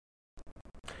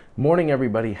Morning,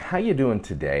 everybody. How you doing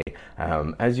today?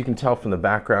 As you can tell from the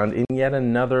background, in yet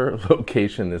another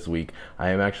location this week, I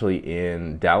am actually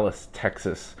in Dallas,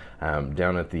 Texas,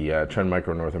 down at the Trend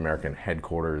Micro North American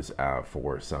headquarters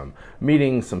for some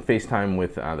meetings, some FaceTime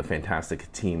with the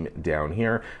fantastic team down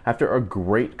here after a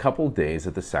great couple days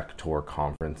at the Sector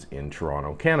conference in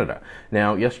Toronto, Canada.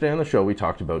 Now, yesterday on the show, we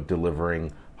talked about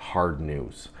delivering hard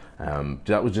news.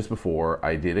 That was just before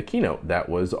I did a keynote that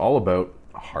was all about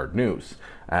hard news.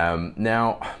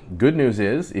 Now, good news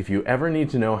is, if you ever need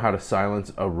to know how to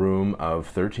silence a room of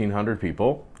 1,300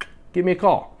 people, give me a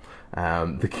call.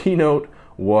 The keynote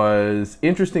was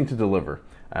interesting to deliver.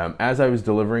 As I was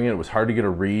delivering it, it was hard to get a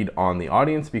read on the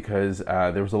audience because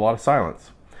there was a lot of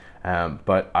silence.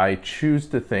 But I choose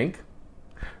to think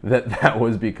that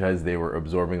was because they were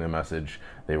absorbing the message,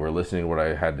 they were listening to what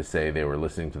I had to say, they were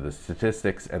listening to the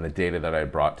statistics and the data that I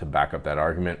brought to back up that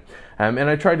argument. And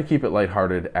I tried to keep it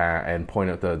lighthearted and point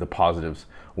out the positives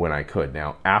when I could.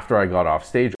 Now, after I got off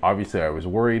stage, obviously I was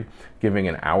worried. Giving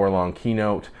an hour-long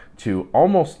keynote to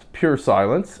almost pure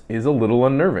silence is a little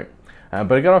unnerving.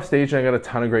 But I got off stage and I got a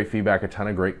ton of great feedback, a ton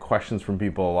of great questions from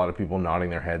people, a lot of people nodding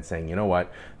their heads saying, you know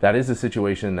what, that is a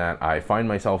situation that I find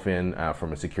myself in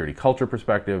from a security culture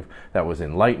perspective. That was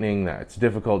enlightening, that's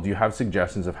difficult. Do you have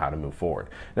suggestions of how to move forward?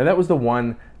 Now that was the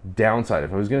one downside.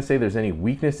 If I was going to say there's any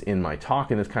weakness in my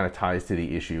talk, and this kind of ties to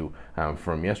the issue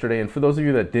from yesterday, and for those of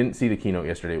you that didn't see the keynote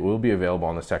yesterday, it will be available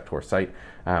on the Sector site,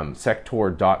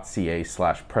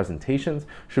 sector.ca/presentations,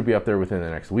 should be up there within the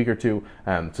next week or two,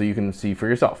 so you can see for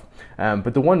yourself.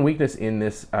 But the one weakness in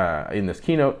this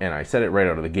keynote, and I said it right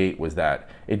out of the gate, was that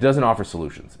it doesn't offer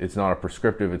solutions. It's not a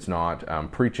prescriptive, it's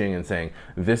not preaching and saying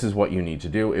this is what you need to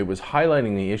do. It was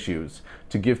highlighting the issues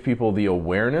to give people the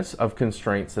awareness of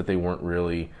constraints that they weren't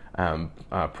really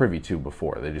privy to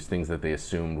before. They're just things that they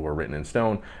assumed were written in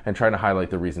stone, and trying to highlight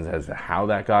the reasons as to how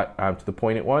that got to the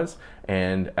point it was,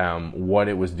 and what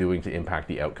it was doing to impact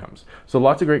the outcomes. So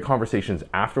lots of great conversations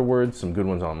afterwards, some good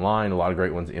ones online, a lot of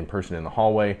great ones in person in the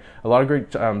hallway, a lot of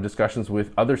great discussions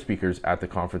with other speakers at the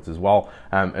conference as well,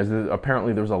 as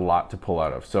apparently there was a lot to pull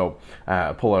out of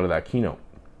that keynote.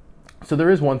 So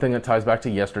there is one thing that ties back to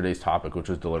yesterday's topic, which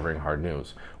was delivering hard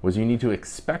news, was you need to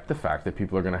expect the fact that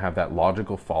people are going to have that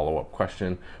logical follow-up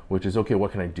question, which is, okay,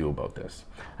 what can I do about this?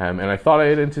 And I thought I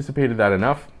had anticipated that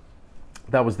enough.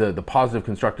 That was the positive,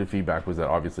 constructive feedback, was that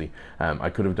obviously I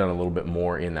could have done a little bit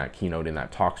more in that keynote, in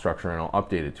that talk structure, and I'll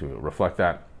update it to reflect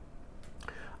that,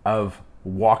 of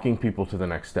walking people to the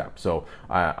next step. So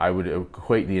I would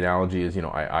equate the analogy as,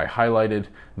 I highlighted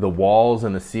the walls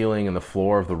and the ceiling and the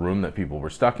floor of the room that people were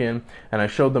stuck in, and I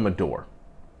showed them a door.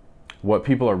 What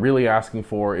people are really asking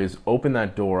for is open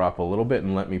that door up a little bit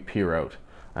and let me peer out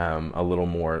a little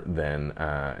more than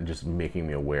just making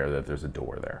me aware that there's a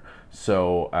door there.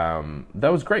 So that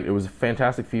was great. It was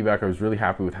fantastic feedback. I was really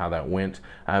happy with how that went.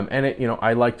 And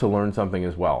I like to learn something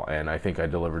as well. And I think I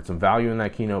delivered some value in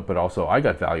that keynote, but also I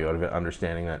got value out of it,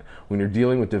 understanding that when you're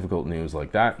dealing with difficult news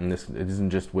like that, and it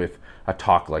isn't just with a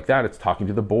talk like that, it's talking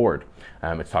to the board,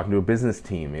 it's talking to a business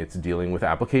team, it's dealing with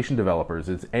application developers,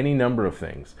 it's any number of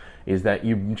things, is that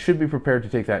you should be prepared to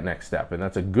take that next step. And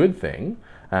that's a good thing.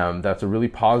 That's a really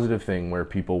positive thing, where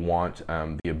people want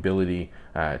the ability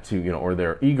to, or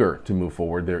they're eager to move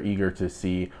forward. They're eager to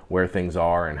see where things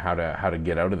are and how to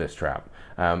get out of this trap.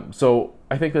 So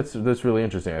I think that's really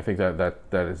interesting. I think that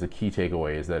is a key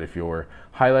takeaway, is that if you're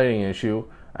highlighting an issue,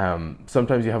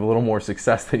 sometimes you have a little more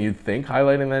success than you'd think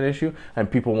highlighting that issue, and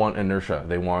people want inertia.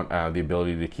 They want the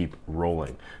ability to keep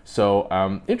rolling. So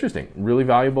interesting, really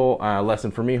valuable lesson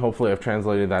for me. Hopefully I've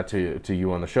translated that to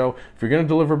you on the show. If you're going to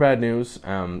deliver bad news,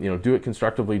 do it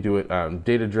constructively, do it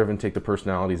data-driven, take the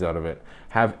personalities out of it,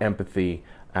 have empathy,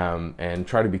 and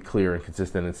try to be clear and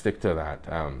consistent, and stick to that,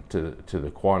 to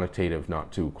the quantitative,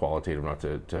 not to qualitative, not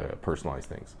to personalize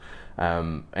things.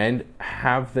 And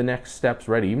have the next steps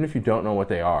ready, even if you don't know what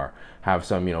they are. Have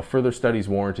some, further studies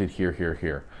warranted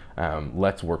here.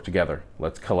 Let's work together.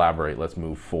 Let's collaborate. Let's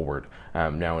move forward.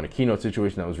 Now, in a keynote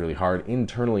situation that was really hard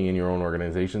internally in your own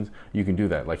organizations, you can do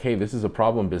that. Like, hey, this is a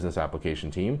problem, business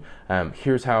application team.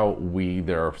 Here's how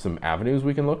there are some avenues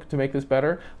we can look to make this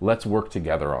better. Let's work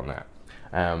together on that.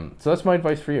 So that's my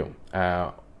advice for you.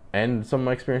 And some of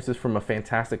my experiences from a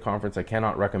fantastic conference. I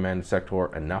cannot recommend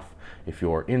Sector enough. If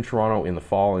you're in Toronto in the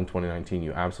fall in 2019,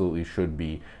 you absolutely should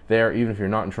be there. Even if you're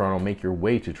not in Toronto, make your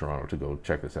way to Toronto to go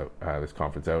check this out, this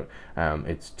conference out.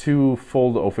 It's 2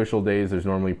 full official days. There's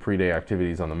normally pre-day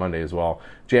activities on the Monday as well.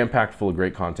 Jam-packed full of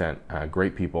great content,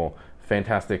 great people,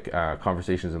 fantastic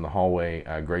conversations in the hallway,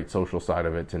 a great social side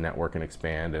of it to network and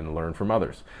expand and learn from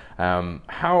others. How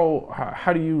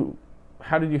did you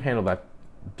handle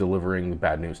delivering the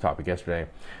bad news topic yesterday?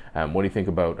 What do you think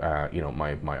about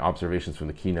my observations from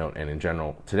the keynote and in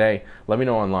general today? Let me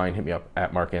know online. Hit me up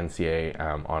at MarkNCA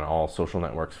on all social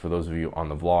networks. For those of you on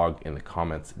the vlog, in the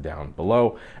comments down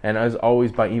below. And as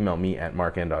always, by email, me at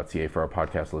markn.ca for our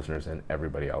podcast listeners and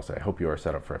everybody else. I hope you are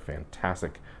set up for a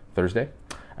fantastic Thursday.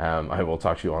 I will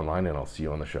talk to you online, and I'll see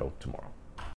you on the show tomorrow.